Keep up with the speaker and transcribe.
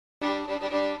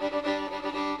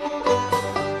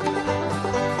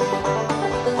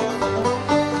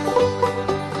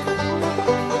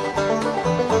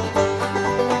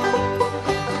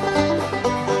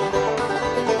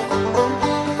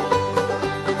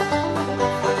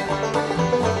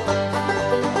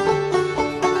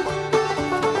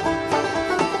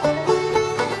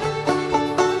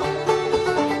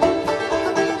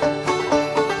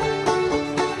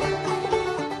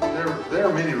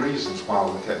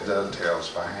hand-cut dovetails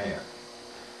by hand.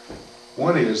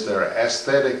 One is they're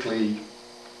aesthetically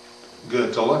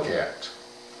good to look at.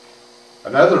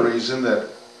 Another reason that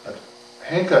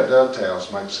hand-cut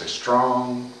dovetails makes a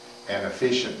strong and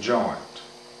efficient joint.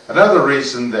 Another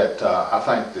reason that I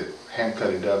think that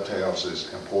hand-cutting dovetails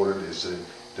is important is to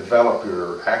develop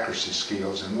your accuracy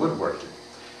skills in woodworking.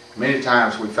 Many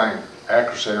times we think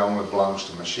accuracy only belongs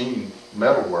to machine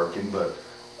metalworking, but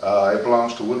it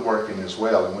belongs to woodworking as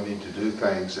well, and we need to do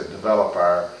things that develop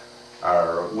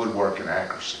our woodworking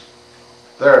accuracy.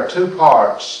 There are two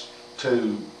parts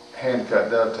to hand-cut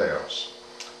dovetails.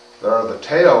 There are the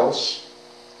tails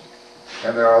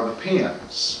and there are the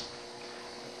pins.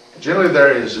 Generally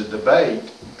there is a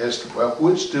debate as to, well,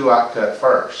 which do I cut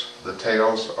first, the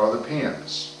tails or the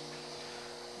pins?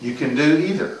 You can do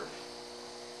either.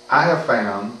 I have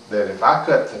found that if I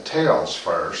cut the tails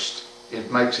first,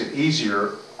 it makes it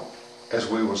easier, as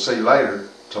we will see later,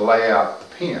 to lay out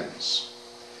the pins.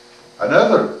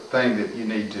 Another thing that you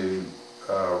need to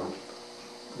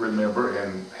remember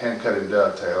in hand-cutting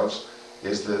dovetails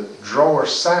is the drawer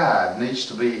side needs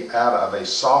to be out of a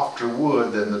softer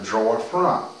wood than the drawer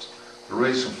front. The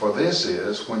reason for this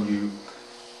is when you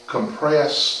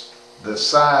compress the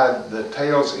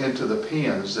tails into the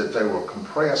pins, that they will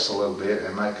compress a little bit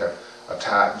and make a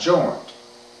tight joint.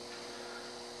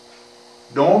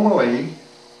 Normally,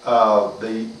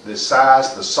 the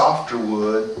softer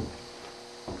wood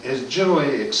is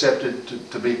generally accepted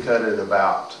to be cut at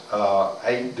about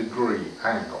 8-degree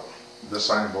angle.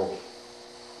 This angle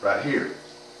right here.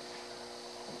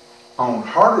 On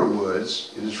harder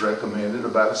woods, it is recommended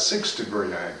about a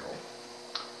 6-degree angle.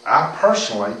 I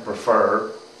personally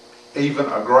prefer even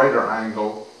a greater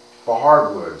angle for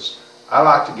hardwoods. I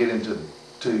like to get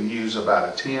to use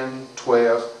about a 10,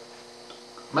 12,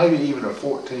 maybe even a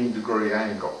 14-degree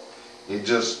angle. It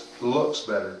just looks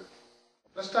better.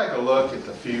 Let's take a look at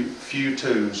the few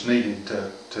tools needed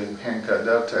to hand-cut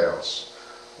dovetails.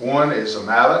 One is a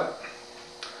mallet.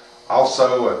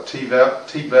 Also a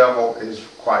T-bevel is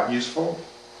quite useful.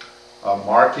 A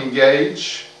marking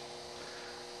gauge.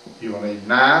 You will need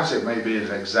knives. It may be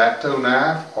an X-Acto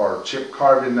knife or a chip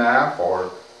carving knife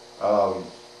or a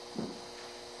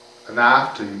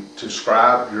knife to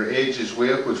scribe your edges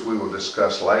with, which we will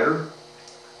discuss later.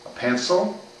 A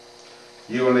pencil.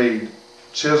 You will need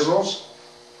chisels.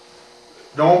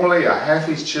 Normally a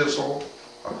 1/2-inch chisel,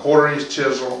 a 1/4-inch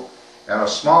chisel, and a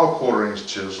small 1/4-inch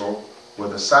chisel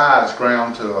with the sides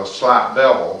ground to a slight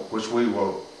bevel,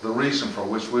 the reason for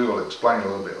which we will explain a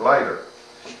little bit later.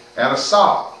 And a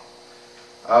saw.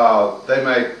 They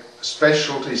make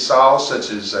specialty saws such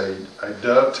as a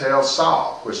dovetail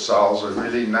saw, which saws a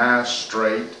really nice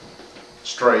straight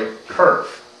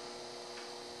curve.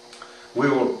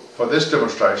 For this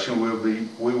demonstration,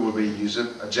 we will be using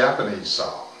a Japanese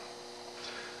saw.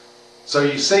 So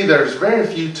you see there's very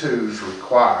few tools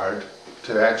required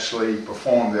to actually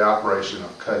perform the operation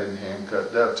of cutting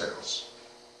hand-cut dovetails.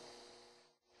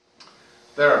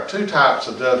 There are two types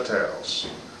of dovetails.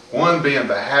 One being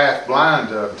the half-blind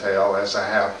dovetail, as I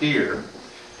have here,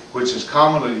 which is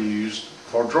commonly used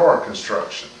for drawer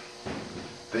construction.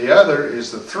 The other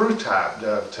is the through-type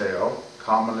dovetail,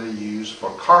 commonly used for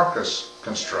carcass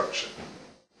construction.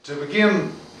 To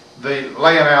begin the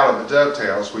laying out of the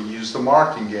dovetails, we use the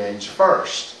marking gauge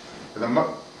first.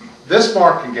 This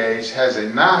marking gauge has a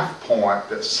knife point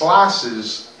that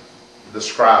slices the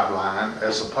scribe line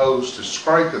as opposed to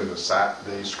scraping the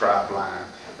scribe line,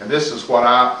 and this is what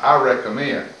I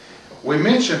recommend. We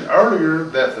mentioned earlier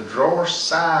that the drawer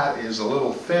side is a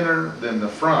little thinner than the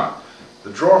front.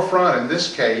 The drawer front in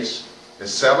this case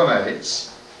is 7/8.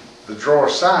 The drawer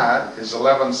side is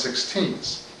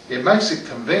 11/16. It makes it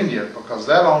convenient because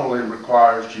that only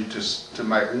requires you to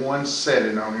make one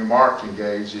setting on your marking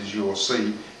gauge, as you will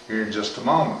see here in just a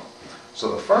moment.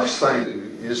 So the first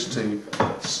thing is to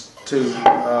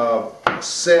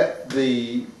set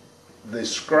the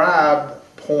scribe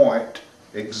point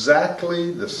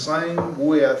exactly the same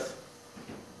width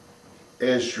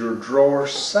as your drawer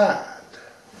side.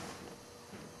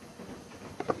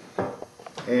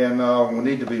 And we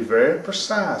need to be very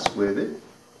precise with it.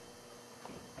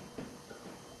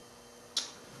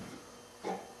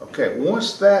 Okay,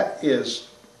 once that is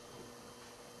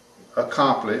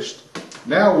accomplished,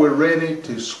 now we're ready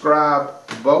to scribe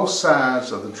both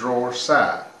sides of the drawer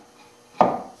side.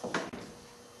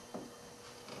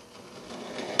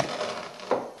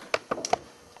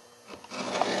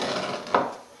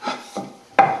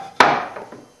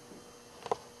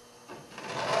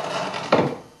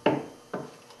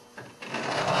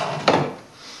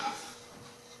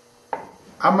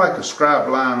 I I'll make a scribe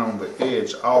line on the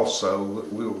edge also that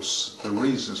the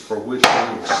reasons for which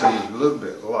we will see a little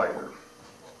bit later.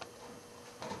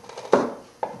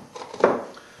 But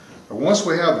once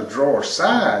we have the drawer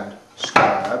side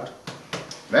scribed,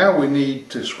 now we need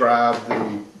to scribe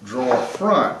the drawer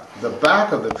front, the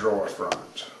back of the drawer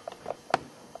front.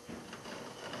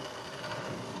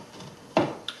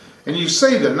 And you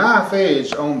see the knife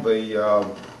edge on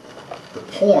the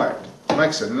point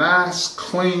makes a nice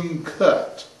clean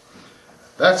cut.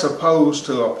 That's opposed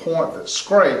to a point that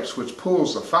scrapes, which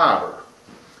pulls the fiber.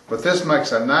 But this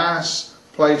makes a nice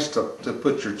place to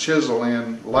put your chisel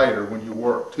in later when you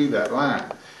work to that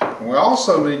line. And we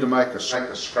also need to make a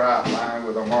scribe line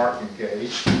with a marking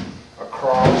gauge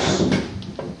across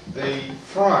the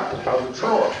front of the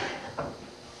drawer.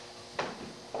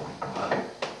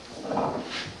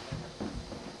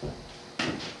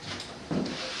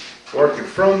 Working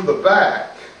from the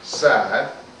back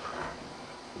side,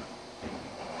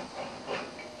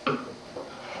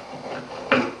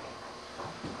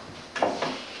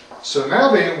 so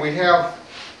now then we have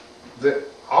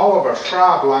all of our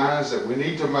scribe lines that we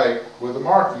need to make with a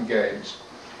marking gauge.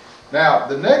 Now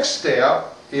the next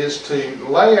step is to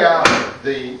lay out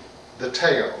the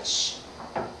tails.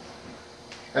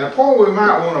 And a point we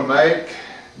might want to make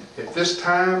at this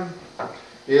time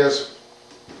is,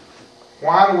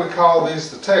 why do we call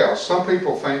these the tails? Some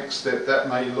people think that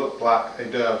may look like a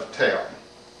dovetail.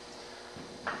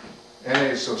 And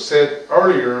as I said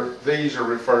earlier, these are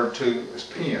referred to as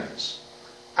pins.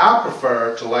 I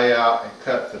prefer to lay out and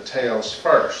cut the tails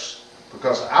first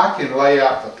because I can lay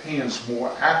out the pins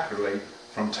more accurately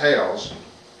from tails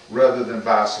rather than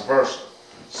vice versa.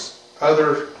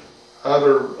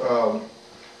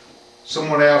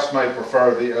 Someone else may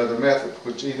prefer the other method,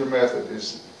 which either method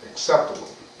is acceptable.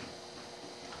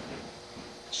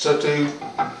 So to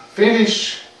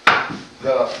finish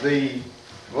the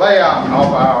layout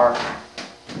of our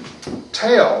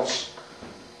tails,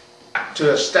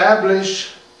 to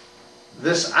establish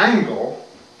this angle,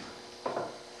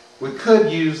 we could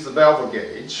use the bevel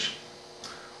gauge,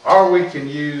 or we can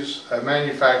use a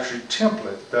manufactured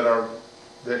template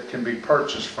that can be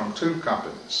purchased from two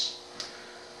companies.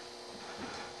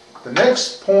 The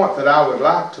next point that I would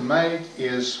like to make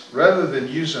is, rather than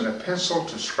using a pencil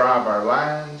to scribe our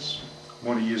lines, I'm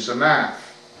going to use a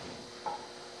knife.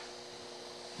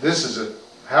 This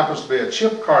happens to be a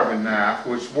chip carving knife,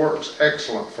 which works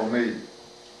excellent for me.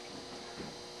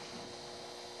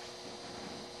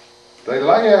 The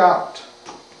layout,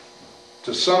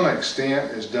 to some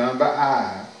extent, is done by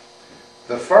eye.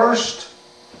 The first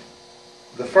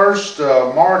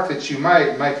mark that you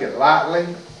make it lightly,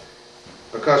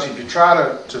 because if you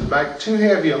try to make too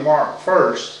heavy a mark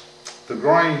first, the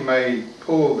grain may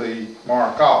pull the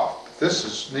mark off.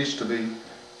 This needs to be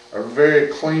a very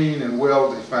clean and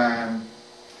well-defined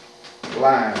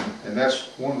line, and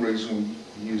that's one reason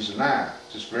we use a knife.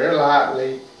 Just very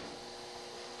lightly.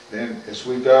 Then as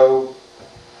we go,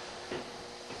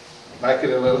 make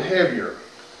it a little heavier.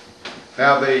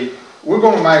 Now we're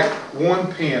going to make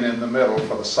one pin in the middle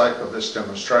for the sake of this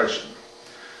demonstration.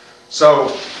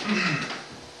 So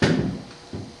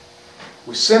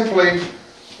we simply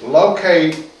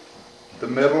locate the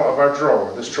middle of our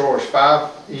drawer. This drawer is 5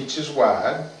 inches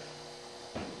wide.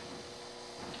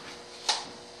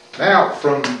 Now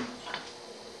from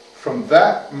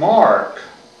that mark,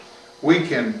 we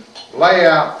can lay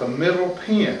out the middle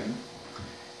pin.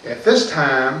 At this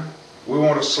time, we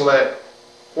want to select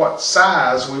what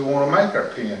size we want to make our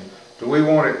pin. Do we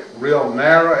want it real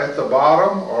narrow at the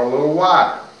bottom or a little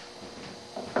wider?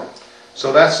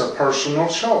 So that's a personal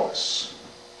choice.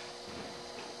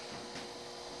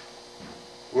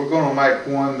 We're going to make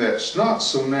one that's not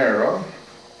so narrow.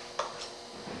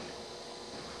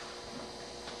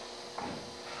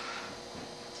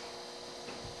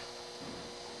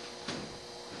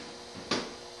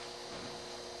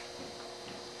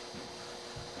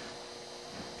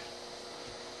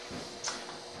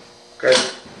 Okay,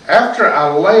 after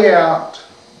I lay out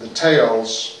the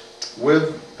tails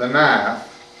with the knife,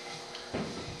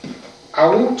 I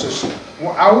want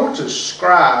to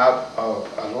scribe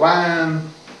a line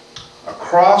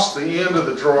across the end of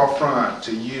the drawer front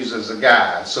to use as a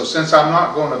guide. So since I'm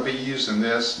not going to be using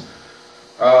this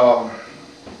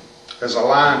as a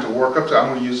line to work up to, I'm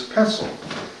going to use a pencil.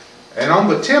 And on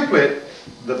the template,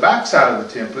 the back side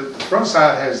of the template, the front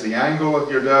side has the angle of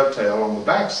your dovetail. On the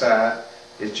back side,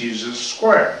 it uses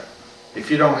square. If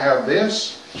you don't have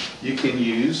this, you can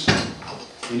use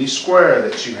any square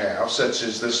that you have, such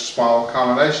as this small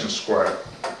combination square.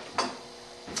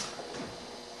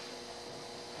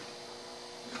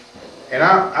 And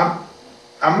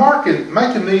I'm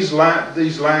making these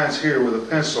lines here with a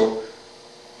pencil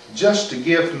just to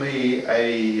give me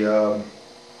a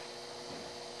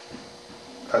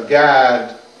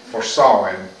guide for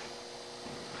sawing.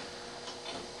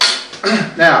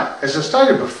 Now, as I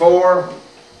stated before,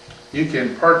 you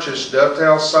can purchase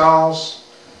dovetail saws.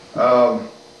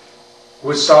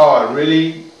 We saw a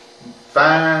really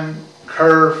fine,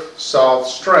 curved, soft,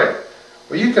 straight.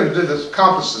 Well, you can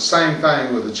accomplish the same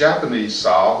thing with a Japanese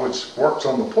saw, which works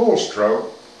on the pull stroke.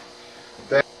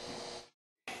 That,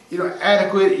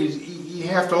 adequate. You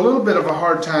have a little bit of a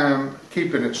hard time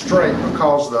keeping it straight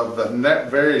because of the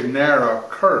very narrow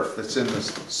kerf that's in the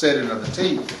setting of the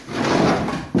teeth.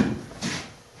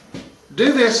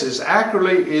 Do this as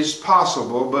accurately as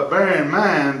possible, but bear in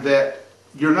mind that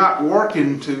you're not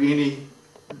working to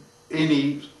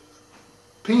any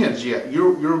pins yet.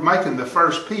 You're making the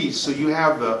first piece, so you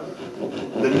have the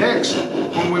next.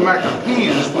 When we make our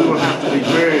pins, we will have to be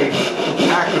very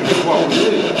accurate in what we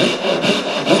do.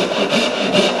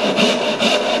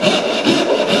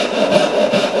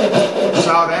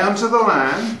 Saw down to the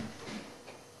line.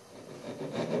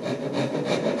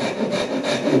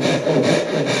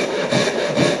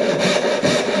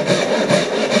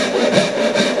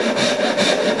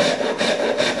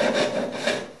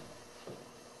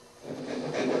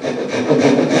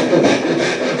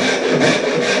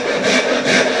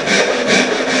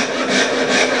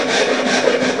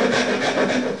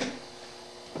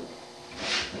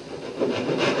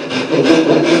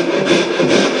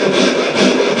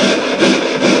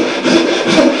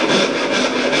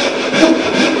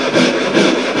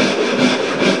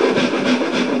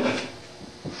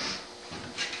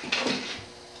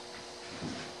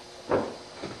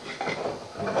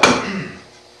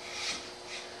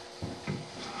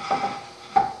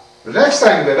 The next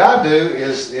thing that I do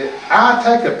is I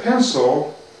take a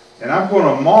pencil and I'm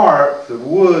going to mark the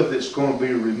wood that's going to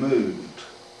be removed.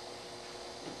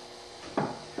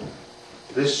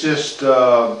 This just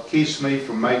keeps me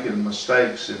from making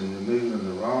mistakes and removing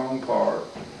the wrong part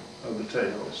of the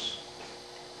tails.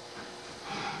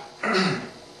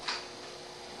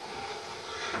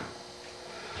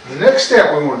 The next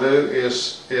step we want to do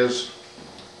is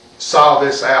saw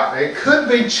this out. It could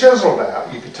be chiseled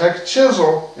out. You could take a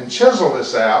chisel and chisel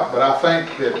this out, but I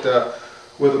think that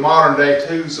with the modern day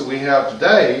tools that we have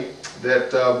today,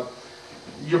 that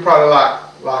you're probably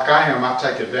like I am. I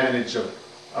take advantage of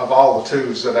all the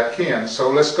tools that I can.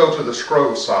 So let's go to the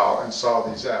scroll saw and saw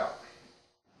these out.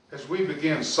 As we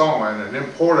begin sawing, an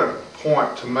important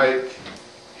point to make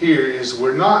here is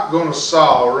we're not going to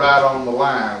saw right on the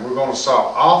line. We're going to saw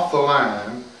off the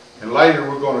line, and later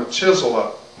we're going to chisel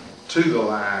up to the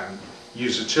line,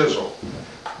 use a chisel.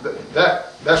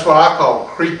 That's what I call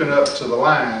creeping up to the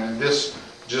line, and this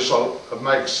just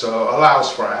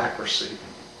allows for accuracy.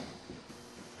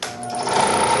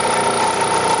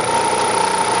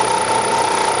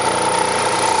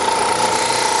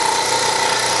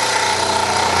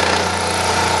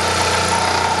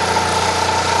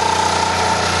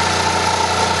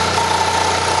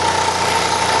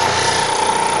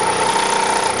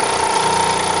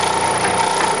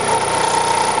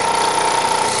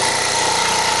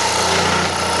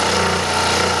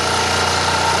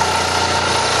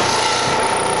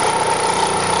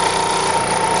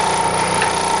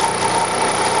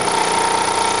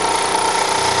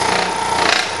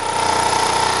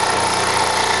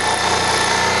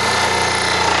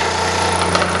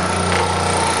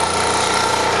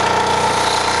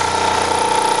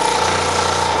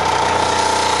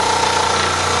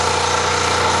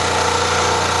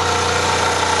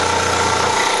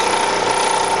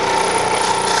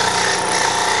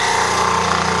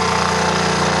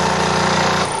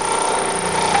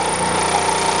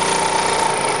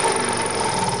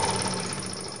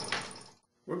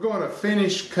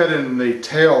 Finish cutting the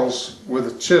tails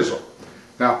with a chisel.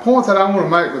 Now, a point that I want to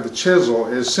make with the chisel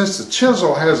is, since the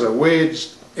chisel has a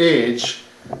wedged edge,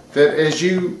 that as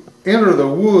you enter the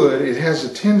wood, it has a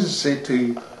tendency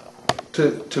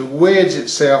to wedge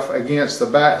itself against the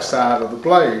back side of the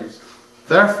blades.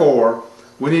 Therefore,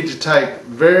 we need to take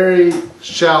very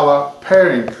shallow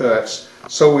paring cuts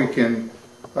so we can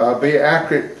be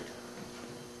accurate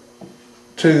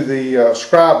to the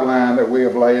scribe line that we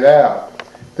have laid out.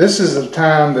 This is the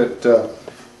time that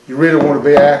you really want to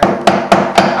be accurate.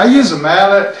 I use a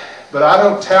mallet, but I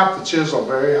don't tap the chisel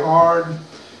very hard.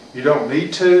 You don't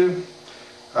need to.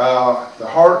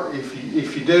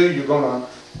 If you do, you're going to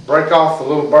break off the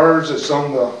little burrs that's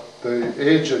on the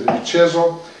edge of the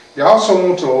chisel. You also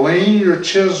want to lean your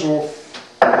chisel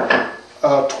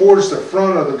towards the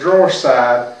front of the drawer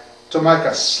side to make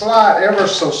a slight, ever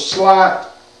so slight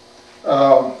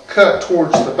cut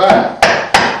towards the back.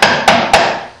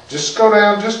 Just go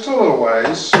down just a little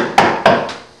ways.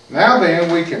 Now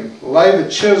then we can lay the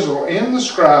chisel in the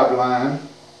scribe line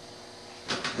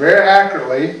very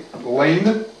accurately,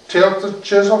 tilt the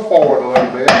chisel forward a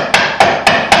little bit,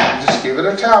 and just give it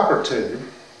a tap or two.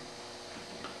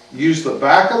 Use the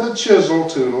back of the chisel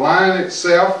to line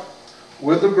itself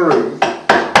with the groove.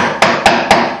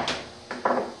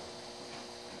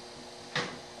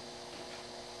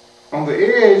 On the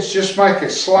edge, just make a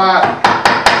slight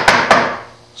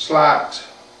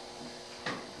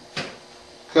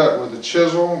cut with the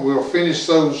chisel. We'll finish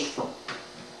those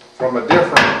from a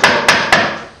different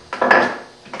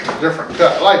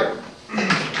cut later.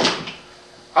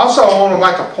 Also, I want to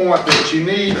make a point that you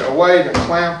need a way to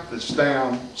clamp this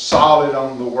down solid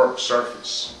on the work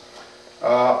surface.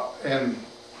 And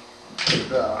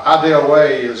the ideal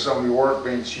way is on your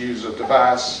workbench, use a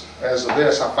device as of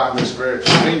this. I find this very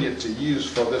convenient to use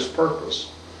for this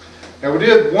purpose. Now we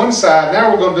did one side, now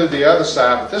we're going to do the other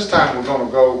side, but this time we're going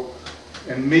to go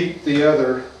and meet the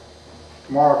other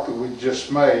mark that we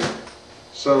just made.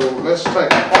 So let's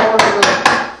take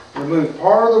remove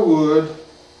part of the wood.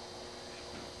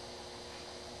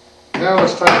 Now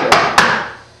let's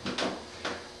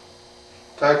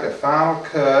take a final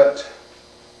cut.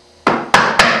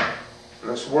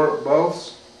 Let's work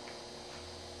both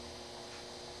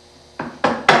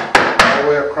all the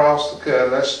way across the cut.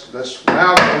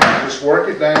 Now just work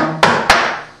it down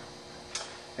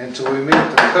until we meet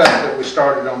the cut that we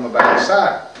started on the back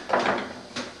side.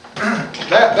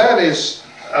 That has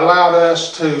allowed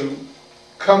us to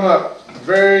come up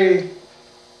very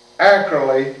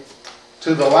accurately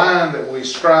to the line that we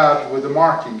scribed with the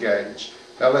marking gauge.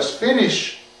 Now let's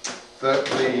finish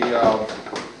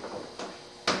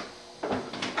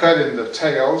cutting the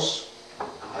tails,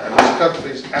 and let's cut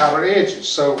these outer edges.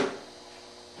 So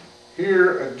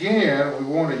here again, we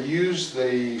want to use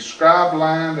the scribe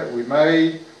line that we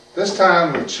made. This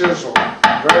time with chisel,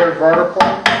 very vertical,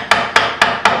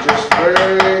 and just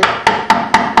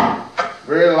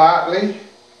very lightly.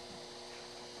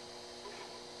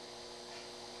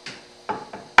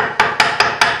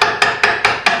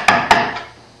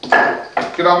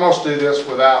 You could almost do this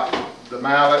without the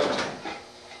mallet,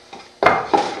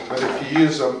 but if you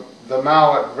use the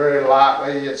mallet very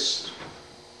lightly, it's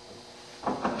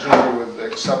generally with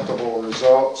acceptable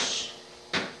results.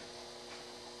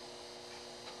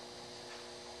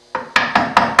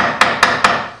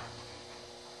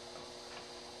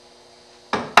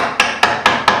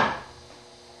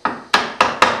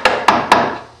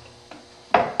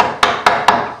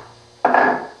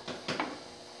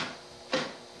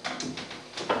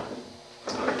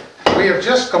 We have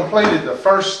just completed the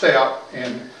first step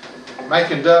in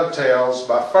making dovetails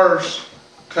by first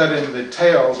cutting the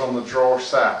tails on the drawer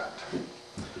side.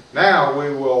 Now we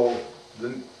will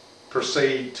then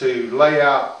proceed to lay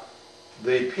out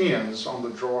the pins on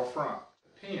the drawer front.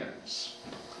 Pins.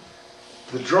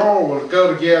 The drawer will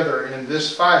go together in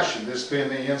this fashion, this being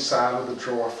the inside of the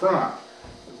drawer front.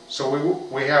 So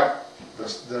we have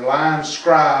the line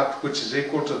scribed, which is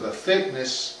equal to the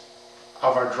thickness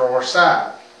of our drawer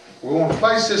side. We want to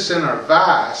place this in our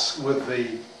vise with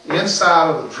the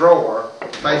inside of the drawer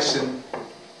facing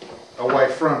away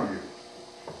from you.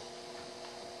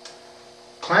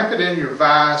 Clamp it in your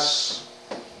vise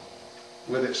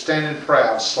with it standing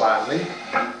proud slightly.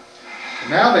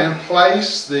 Now then,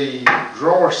 place the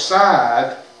drawer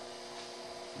side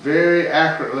very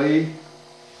accurately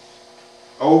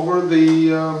over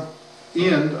the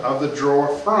end of the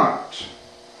drawer front.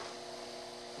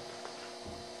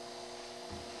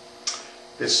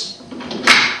 Just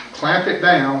clamp it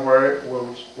down where it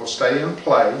will stay in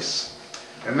place.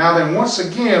 And now then, once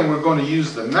again, we're going to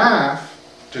use the knife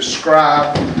to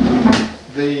scribe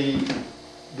the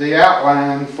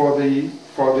outline for the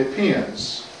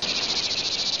pins.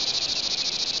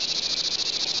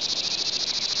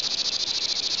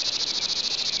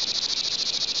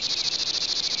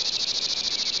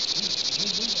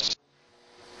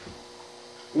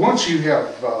 Once you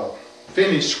have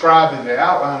finished scribing the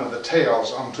outline of the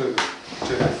tails onto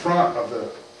the front of the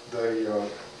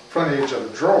front edge of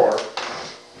the drawer,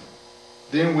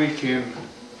 then we can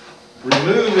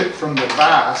remove it from the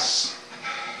vise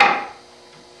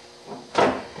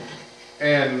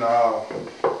and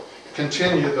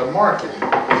continue the marking.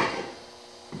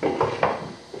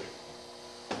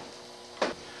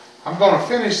 I'm going to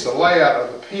finish the layout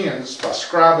of the pins by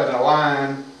scribing a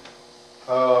line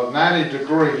 90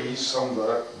 degrees on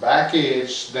the back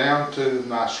edge down to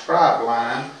my scribe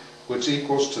line, which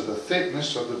equals to the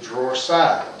thickness of the drawer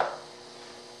side.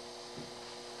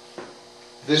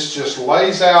 This just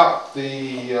lays out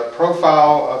the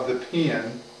profile of the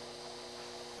pin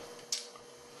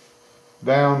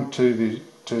down to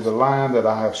the line that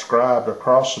I have scribed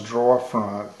across the drawer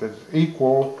front that is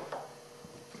equal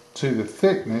to the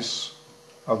thickness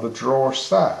of the drawer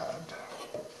side.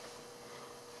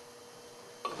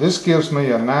 This gives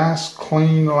me a nice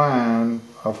clean line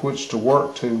of which to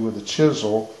work to with a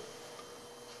chisel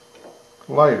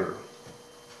later.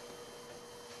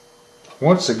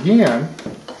 Once again,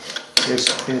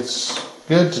 it's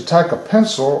good to take a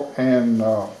pencil and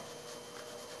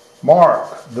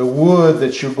mark the wood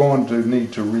that you're going to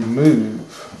need to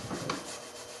remove.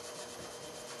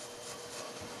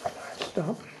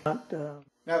 Stop.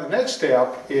 Now the next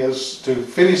step is to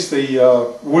finish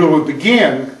the, we'll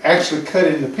begin actually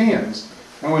cutting the pins.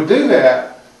 And we do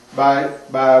that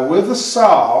with the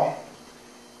saw.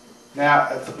 Now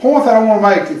the point that I want to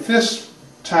make at this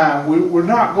time, we're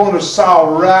not going to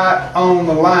saw right on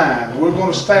the line. We're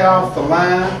going to stay off the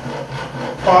line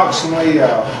approximately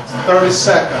 30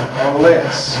 seconds or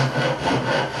less.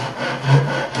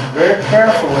 Very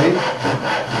carefully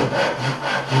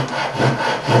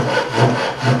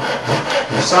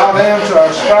saw down to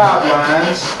our scribe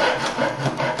lines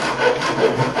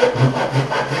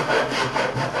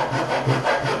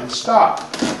and stop.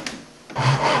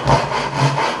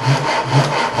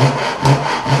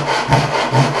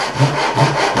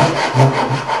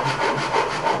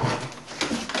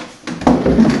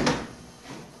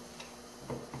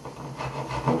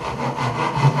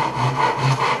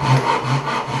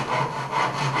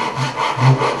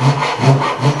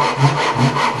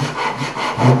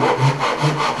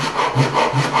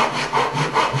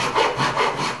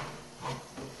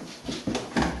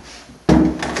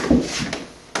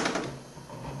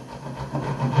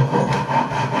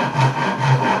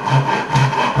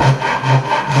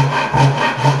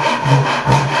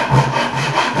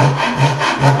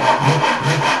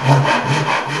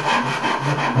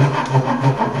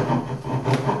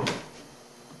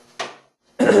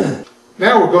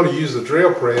 Now we're going to use the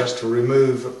drill press to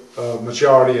remove a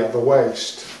majority of the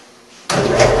waste.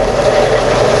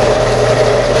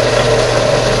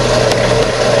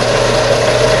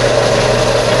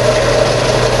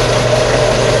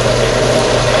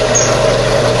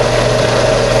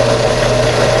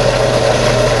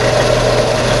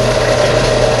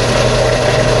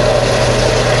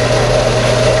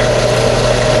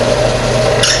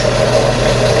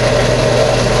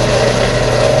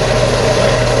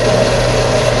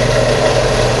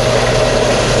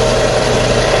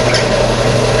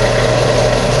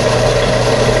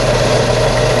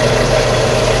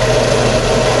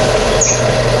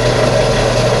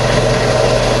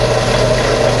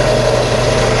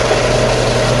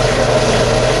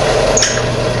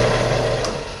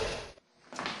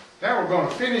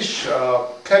 Finish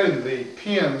cutting the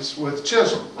pins with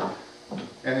chisel,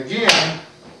 and again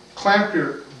clamp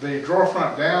the drawer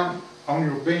front down on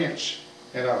your bench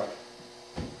in a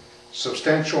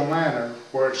substantial manner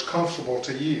where it's comfortable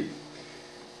to you.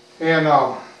 And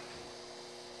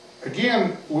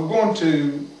again, we're going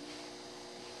to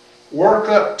work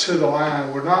up to the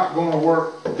line. We're not going to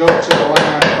go to the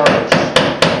line first.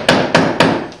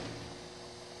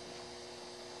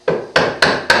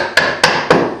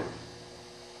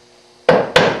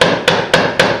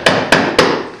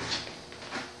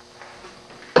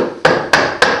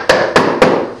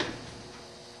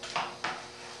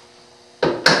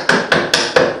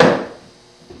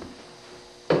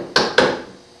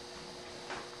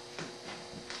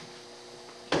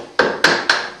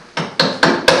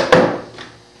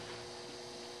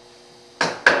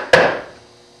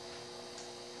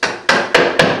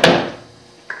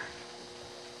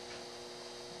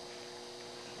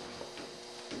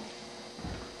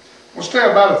 We'll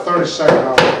stay about a 30-second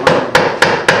off the line.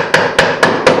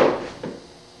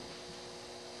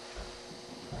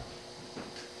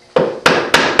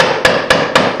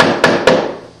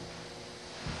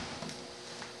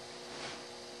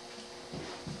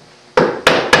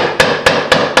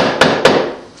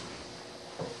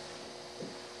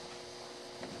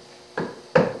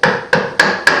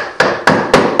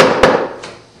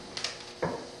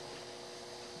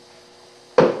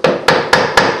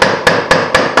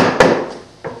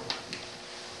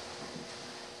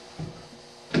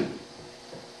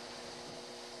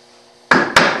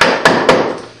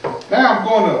 Now I'm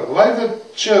going to lay the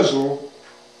chisel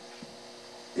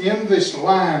in this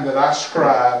line that I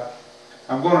scribed.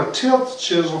 I'm going to tilt the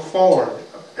chisel forward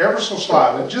ever so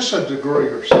slightly, just a degree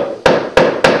or so.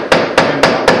 And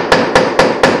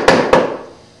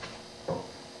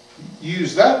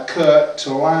use that cut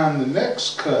to line the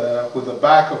next cut up with the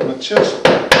back of my chisel.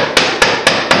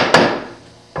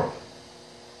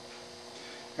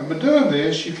 And by doing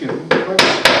this, you can make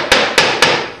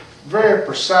very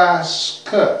precise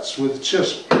cuts with the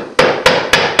chisel.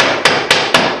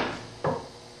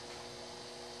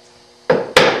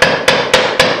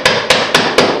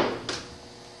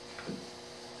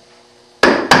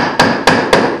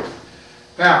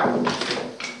 Now,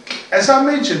 as I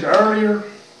mentioned earlier,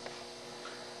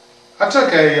 I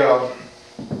took a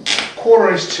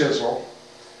 1/4-inch chisel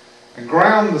and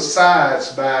ground the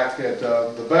sides back at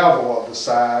the bevel of the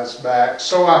sides back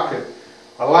so I could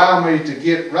allow me to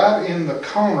get right in the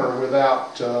corner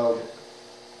without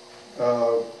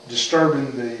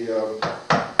disturbing the,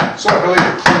 so I could leave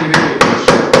a clean edge.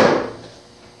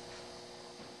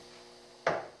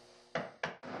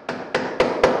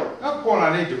 Another point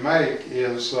I need to make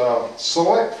is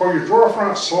select, for your drawer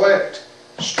front, select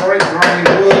straight grain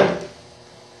wood.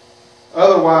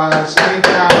 Otherwise, any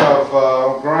kind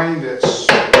of grain that's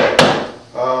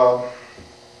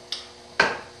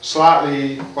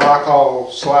slightly, what I call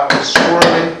slightly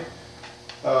squirrely,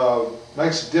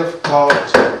 makes it difficult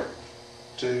to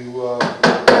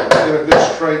get a good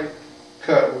straight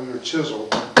cut with your chisel.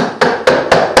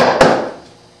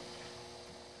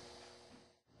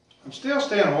 I'm still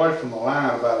staying away from the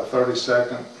line about a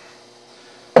 30-second.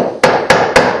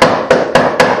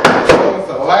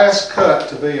 The last cut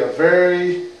to be a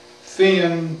very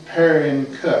thin paring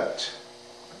cut.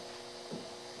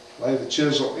 Lay the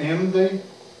chisel in the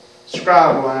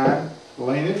scribe line,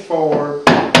 lean it forward,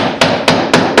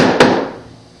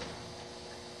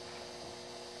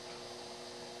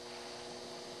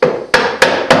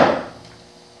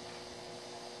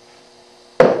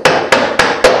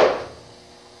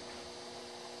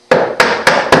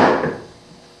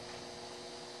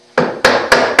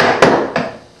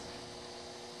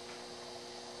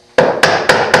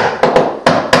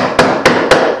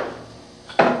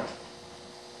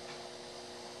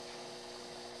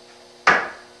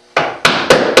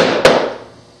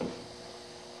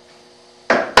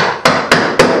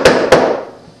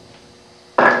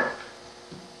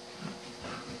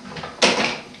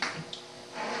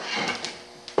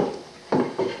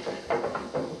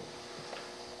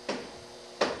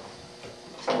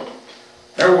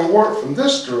 Now we'll work from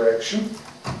this direction.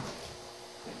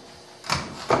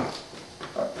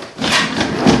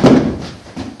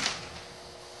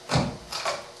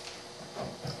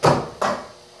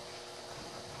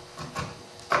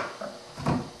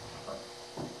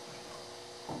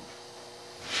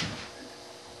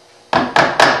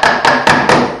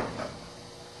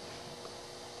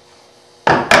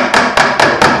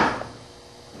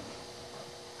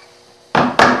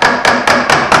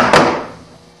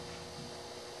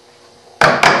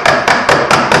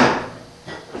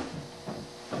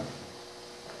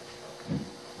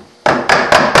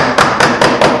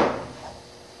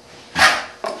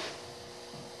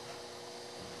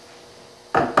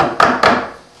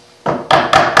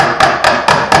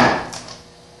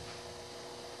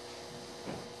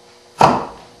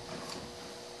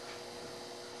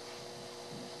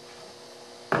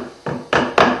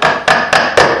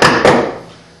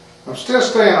 I'm still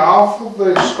staying off of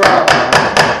the scribe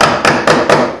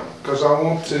line because I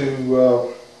want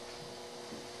to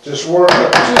just work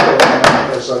up to the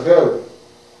line as I go.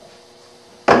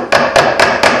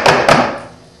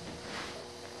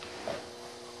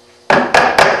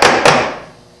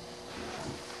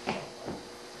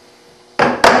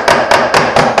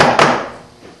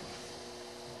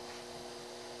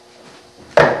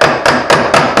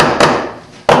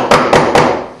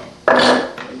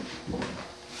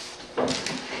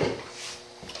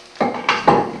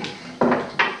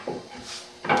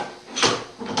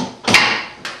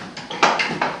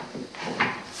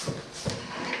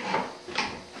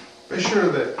 Be sure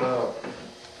that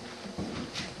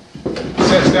it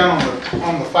sets down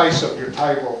on the face of your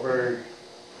table very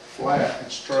flat and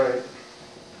straight.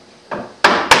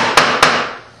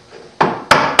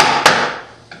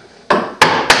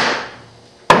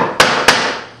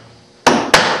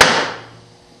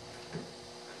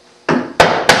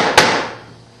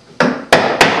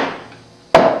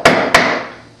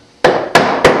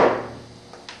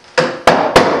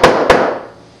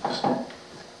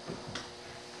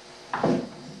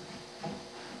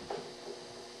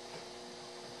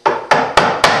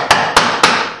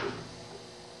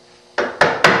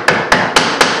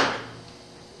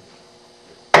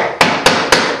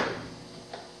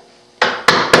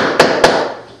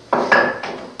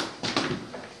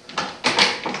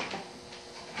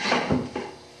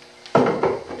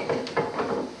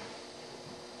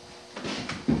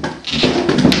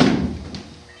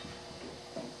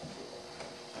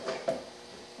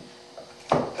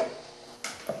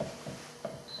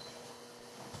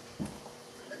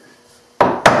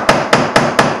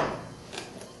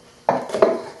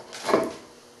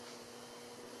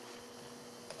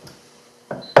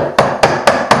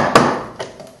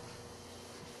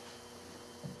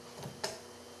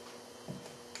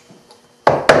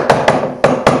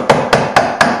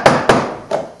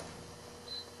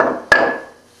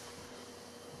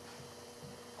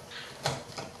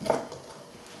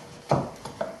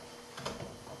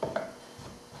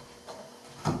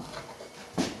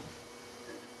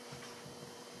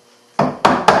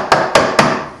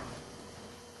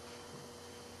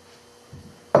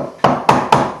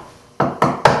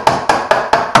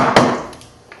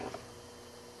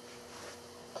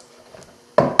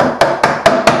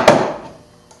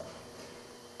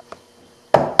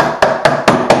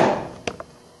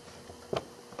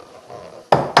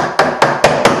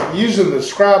 Using the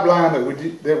scribe line that we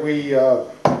made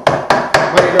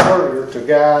earlier to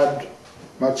guide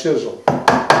my chisel.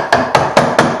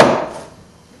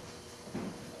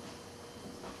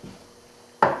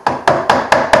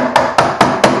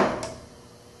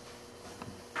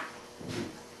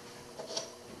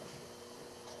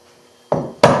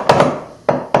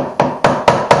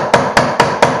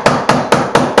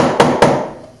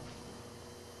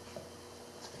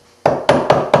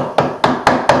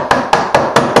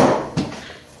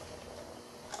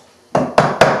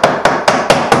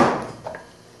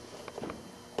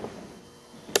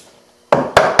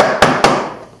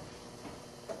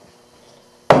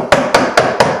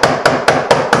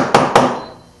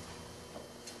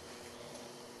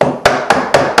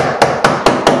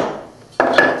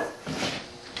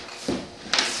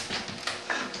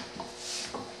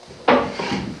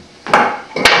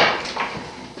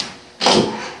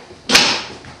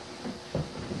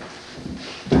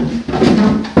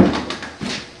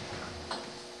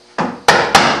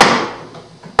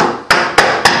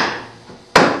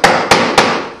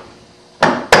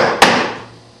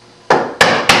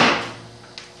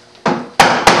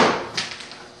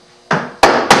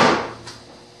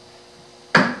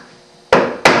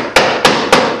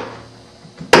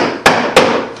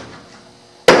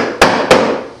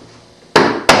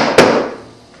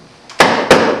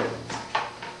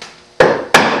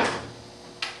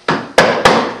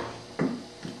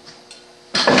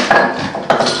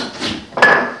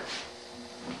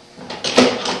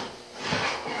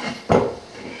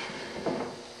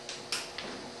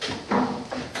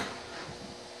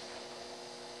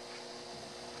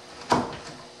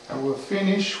 We'll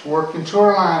finish working to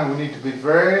our line. We need to be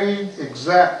very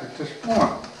exact at this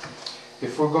point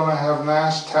if we're going to have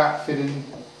nice tight fitting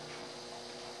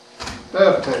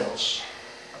dovetails.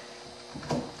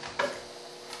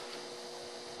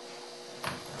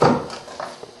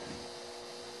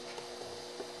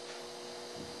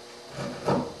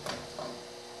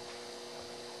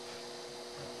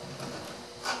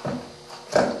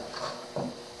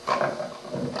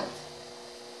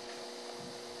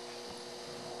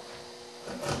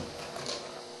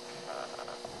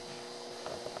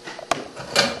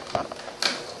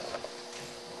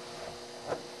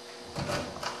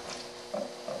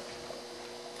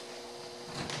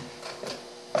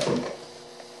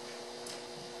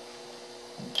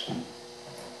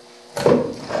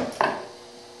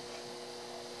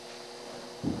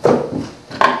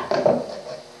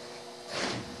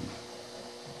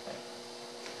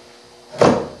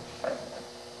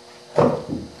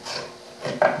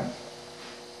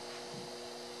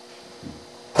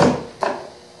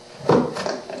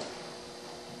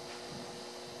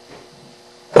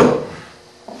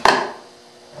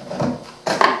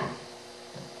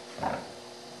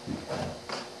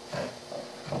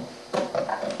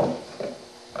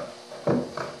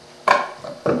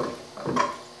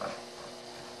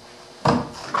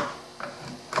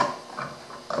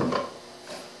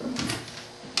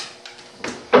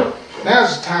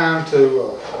 Now's the time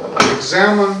to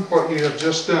examine what you have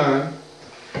just done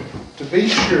to be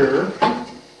sure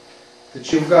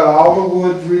that you've got all the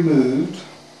wood removed,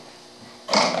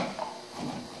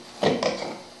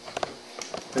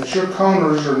 that your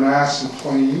corners are nice and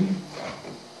clean.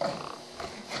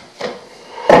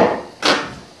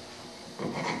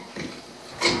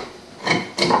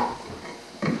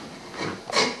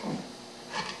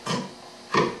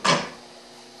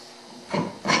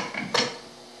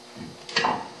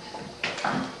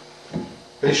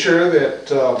 Be sure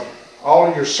that all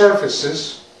of your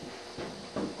surfaces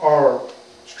are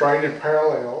straight and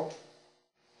parallel.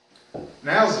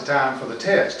 Now's the time for the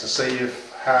test to see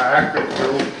how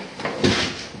accurate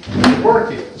your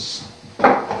work is.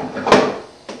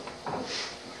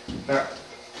 Now,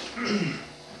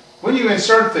 when you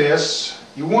insert this,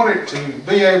 you want it to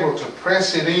be able to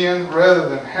press it in rather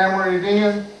than hammer it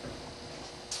in.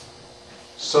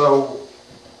 So,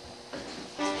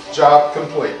 job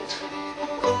complete.